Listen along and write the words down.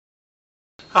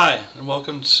Hi, and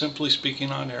welcome to Simply Speaking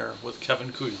on Air with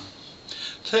Kevin Kuyan.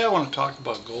 Today I want to talk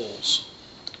about goals,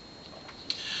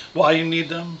 why you need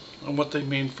them, and what they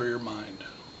mean for your mind.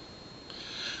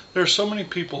 There are so many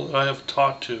people that I have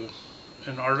talked to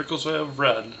and articles I have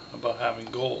read about having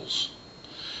goals.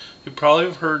 You probably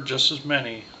have heard just as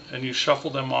many, and you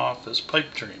shuffle them off as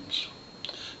pipe dreams,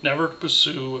 never to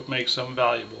pursue what makes them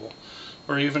valuable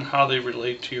or even how they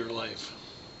relate to your life.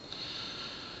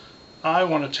 I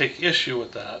want to take issue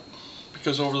with that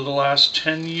because over the last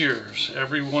 10 years,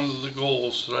 every one of the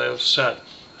goals that I have set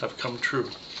have come true.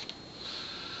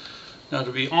 Now,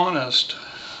 to be honest,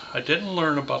 I didn't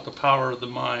learn about the power of the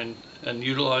mind and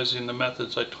utilizing the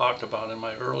methods I talked about in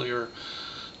my earlier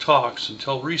talks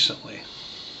until recently.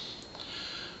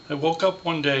 I woke up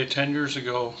one day 10 years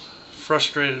ago,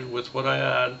 frustrated with what I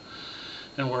had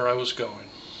and where I was going.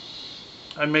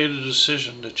 I made a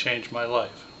decision to change my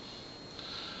life.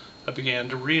 I began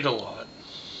to read a lot.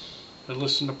 I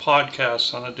listened to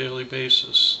podcasts on a daily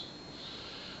basis.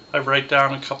 I write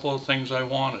down a couple of things I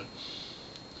wanted.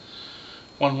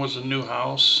 One was a new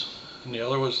house, and the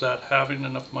other was that having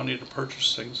enough money to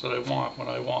purchase things that I want when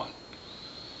I want.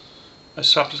 I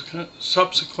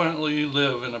subsequently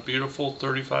live in a beautiful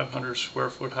 3,500 square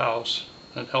foot house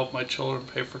and help my children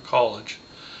pay for college,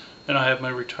 and I have my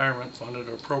retirement funded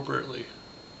appropriately.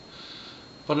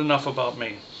 But enough about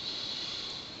me.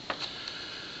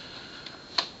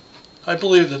 I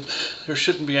believe that there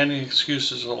shouldn't be any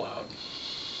excuses allowed.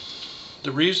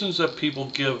 The reasons that people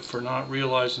give for not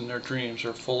realizing their dreams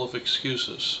are full of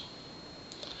excuses.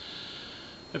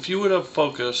 If you would have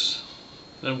focus,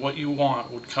 then what you want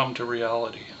would come to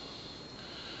reality.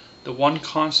 The one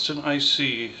constant I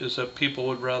see is that people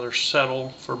would rather settle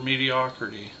for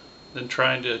mediocrity than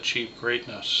trying to achieve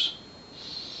greatness.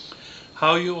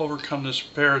 How you overcome this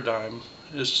paradigm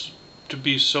is to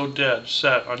be so dead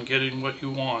set on getting what you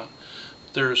want,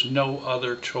 there is no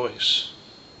other choice.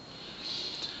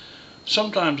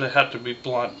 Sometimes I have to be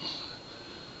blunt.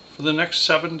 For the next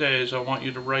 7 days, I want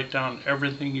you to write down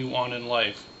everything you want in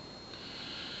life.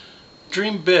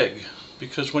 Dream big,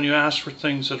 because when you ask for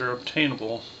things that are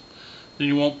obtainable, then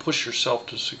you won't push yourself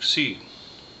to succeed.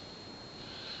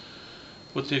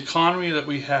 With the economy that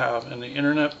we have and the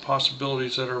internet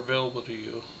possibilities that are available to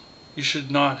you, you should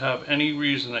not have any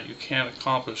reason that you can't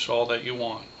accomplish all that you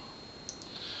want.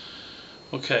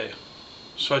 Okay,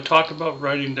 so I talked about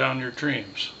writing down your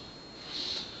dreams.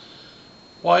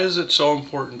 Why is it so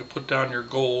important to put down your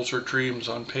goals or dreams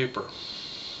on paper?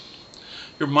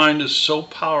 Your mind is so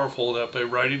powerful that by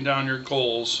writing down your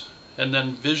goals and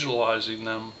then visualizing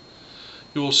them,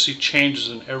 you will see changes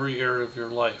in every area of your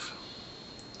life.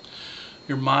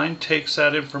 Your mind takes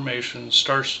that information and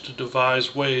starts to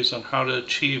devise ways on how to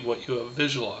achieve what you have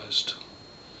visualized.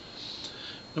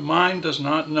 The mind does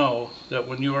not know that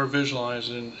when you are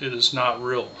visualizing, it is not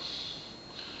real.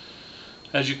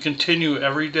 As you continue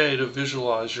every day to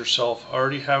visualize yourself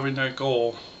already having that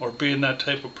goal or being that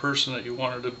type of person that you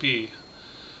wanted to be,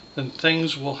 then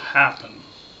things will happen.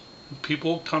 And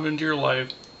people will come into your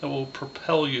life that will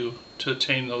propel you to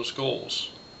attain those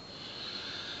goals.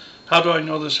 How do I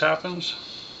know this happens?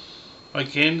 I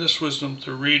gained this wisdom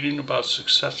through reading about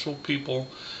successful people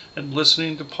and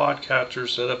listening to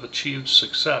podcasters that have achieved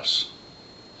success.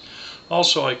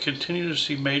 Also, I continue to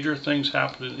see major things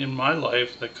happen in my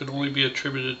life that could only be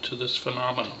attributed to this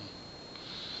phenomenon.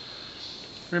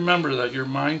 Remember that your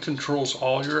mind controls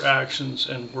all your actions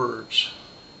and words.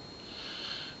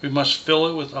 We must fill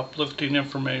it with uplifting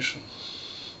information.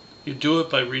 You do it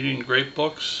by reading great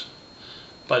books,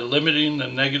 by limiting the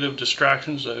negative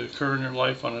distractions that occur in your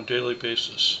life on a daily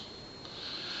basis.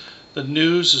 The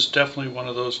news is definitely one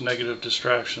of those negative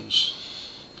distractions.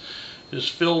 It is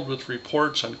filled with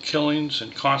reports on killings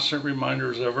and constant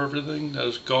reminders of everything that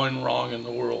is going wrong in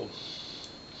the world.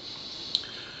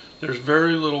 There's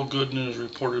very little good news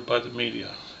reported by the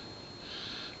media.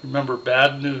 Remember,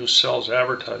 bad news sells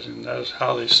advertising. That is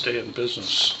how they stay in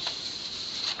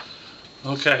business.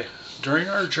 Okay, during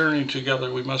our journey together,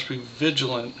 we must be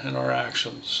vigilant in our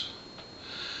actions.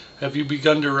 Have you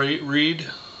begun to read?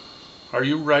 Are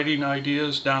you writing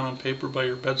ideas down on paper by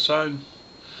your bedside?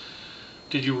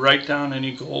 Did you write down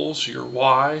any goals, your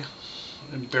why,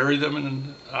 and bury them in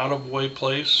an out-of-way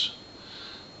place?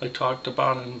 I talked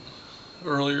about in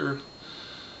earlier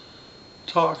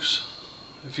talks.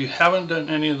 If you haven't done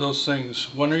any of those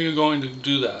things, when are you going to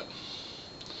do that?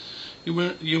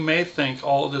 You may think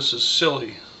all of this is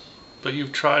silly, but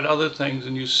you've tried other things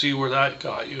and you see where that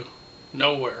got you.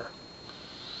 Nowhere.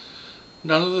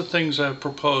 None of the things I've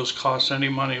proposed cost any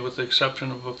money with the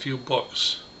exception of a few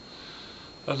books.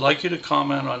 I'd like you to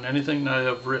comment on anything that I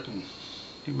have written.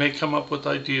 You may come up with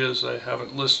ideas I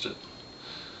haven't listed.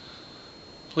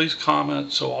 Please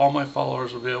comment so all my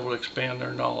followers will be able to expand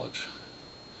their knowledge.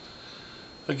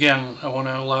 Again, I want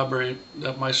to elaborate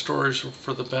that my stories are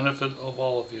for the benefit of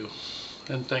all of you.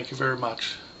 And thank you very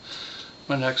much.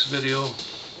 My next video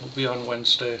will be on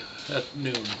Wednesday at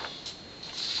noon.